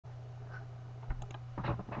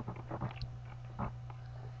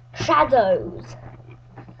shadows.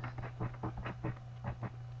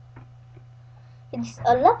 It's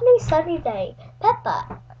a lovely sunny day.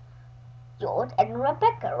 Peppa, George, and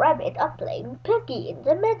Rebecca Rabbit are playing Piggy in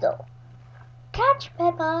the middle. Catch,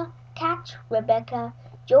 Peppa! Catch, Rebecca!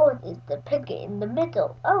 George is the piggy in the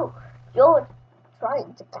middle. Oh, George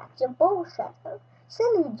trying to catch a ball, Shadow.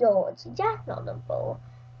 Silly George, that's not a ball.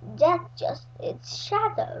 That's just its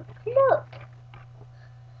shadow. Look!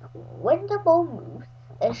 When the ball moves,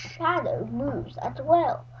 the shadow moves as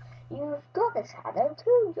well. You've got a shadow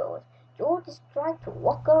too, George. George is trying to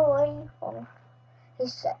walk away from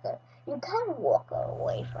his shadow. You can't walk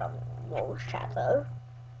away from your shadow.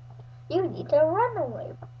 You need to run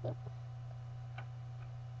away from it.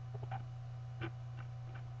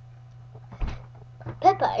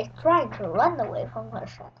 Peppa is trying to run away from her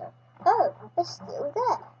shadow. Oh, it's still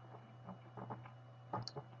there.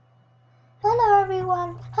 Hello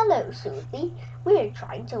everyone. Hello Susie. We're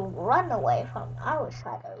trying to run away from our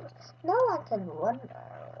shadows. No one can run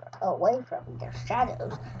away from their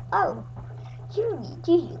shadows. Oh, you need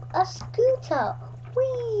to use a scooter.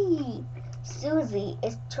 Whee! Susie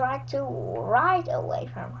is trying to ride away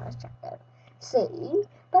from her shadow. See?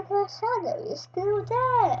 But her shadow is still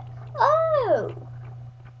there. Oh!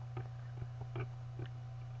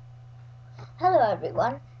 Hello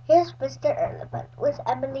everyone. Here's Mr. Elephant with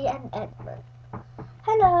Emily and Edmund.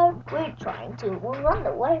 Hello. We're trying to run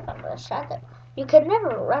away from the shadow. You can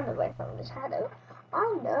never run away from the shadow.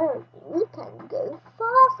 I know. We can go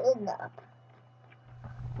fast enough.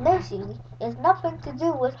 No, Susie, it's nothing to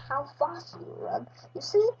do with how fast you run. You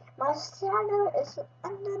see, my shadow is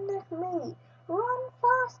underneath me. Run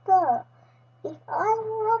faster. If I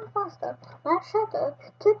run faster, my shadow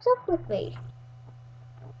keeps up with me.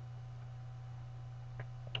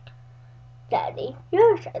 Daddy,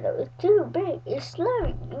 your shadow is too big. It's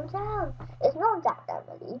slowing you down. It's not that,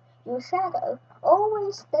 Emily. Your shadow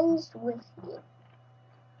always stays with you.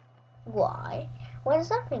 Why? When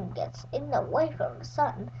something gets in the way from the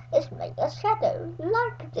sun, it makes a shadow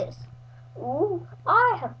like this. Ooh,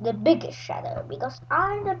 I have the biggest shadow because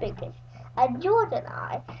I'm the biggest. And George and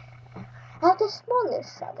I have the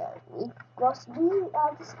smallest shadow because we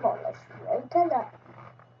are the smallest.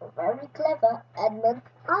 Very clever, Edmund.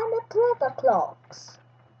 I'm a clever clox.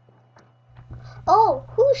 Oh,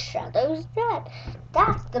 whose shadow is that?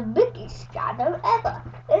 That's the biggest shadow ever.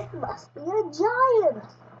 It must be a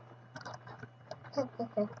giant.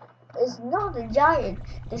 It's not a giant.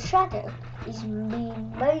 The shadow is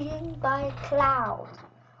being made by a cloud.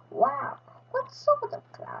 Wow, what sort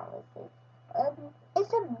of cloud is it?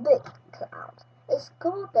 It's a big cloud. It's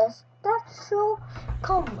called the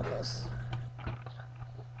Stratocumulus.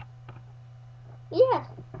 Yes,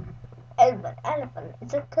 Edmund Elephant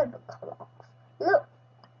is a clever clock. Look,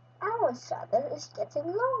 our shadow is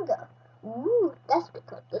getting longer. Ooh, that's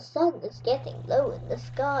because the sun is getting low in the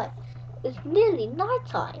sky. It's nearly night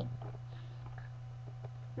time.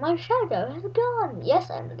 My shadow has gone. Yes,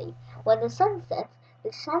 Emily. When the sun sets,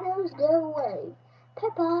 the shadows go away.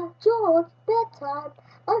 Peppa, George, bedtime.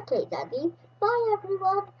 Okay, Daddy. Bye,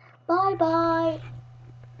 everyone. Bye-bye.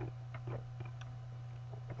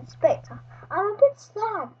 Inspector, I'm a bit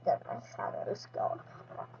sad that my shadow is gone.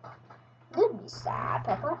 Don't be sad,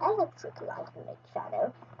 Peppa. Electric light can make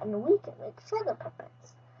shadow, and we can make shadow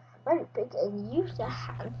puppets. Mary Pig and use their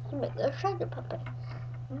hands to make a shadow puppet.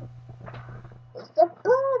 It's a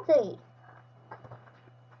birdie.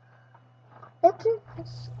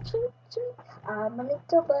 I'm a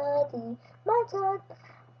little birdie. My turn.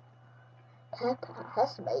 Peppa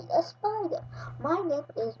has made a spider. My name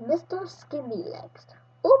is Mr. Skinny Legs.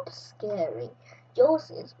 Oops, scary.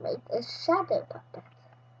 Yours is made a shadow puppet.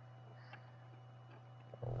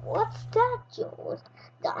 What's that, George?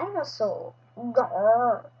 Dinosaur.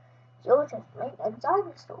 Grrr. George has made a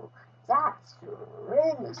dinosaur. That's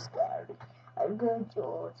really scary. Okay,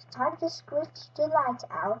 George. Time to switch the lights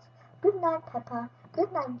out. Good night, Peppa.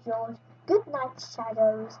 Good night, George. Good night,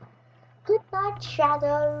 shadows. Good night,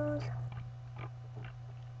 shadows.